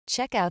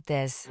Check out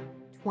this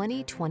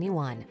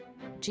 2021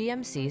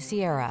 GMC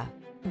Sierra.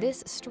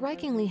 This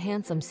strikingly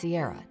handsome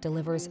Sierra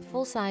delivers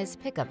full-size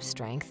pickup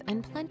strength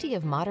and plenty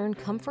of modern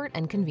comfort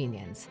and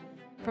convenience.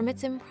 From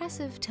its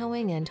impressive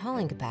towing and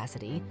hauling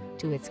capacity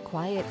to its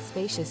quiet,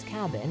 spacious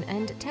cabin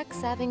and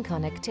tech-savvy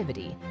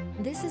connectivity,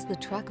 this is the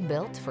truck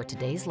built for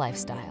today's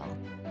lifestyle.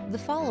 The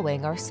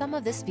following are some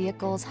of this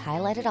vehicle's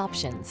highlighted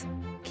options: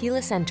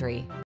 keyless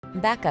entry,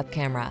 backup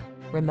camera,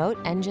 remote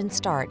engine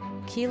start,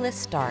 keyless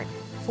start,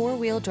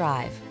 four-wheel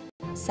drive,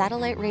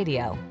 satellite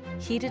radio,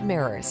 heated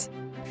mirrors,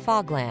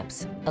 fog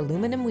lamps,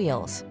 aluminum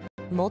wheels,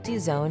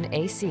 multi-zone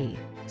AC.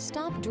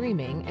 Stop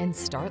dreaming and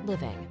start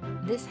living.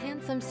 This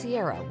handsome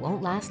Sierra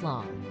won't last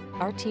long.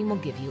 Our team will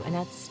give you an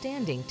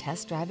outstanding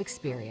test drive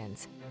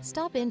experience.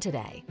 Stop in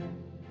today.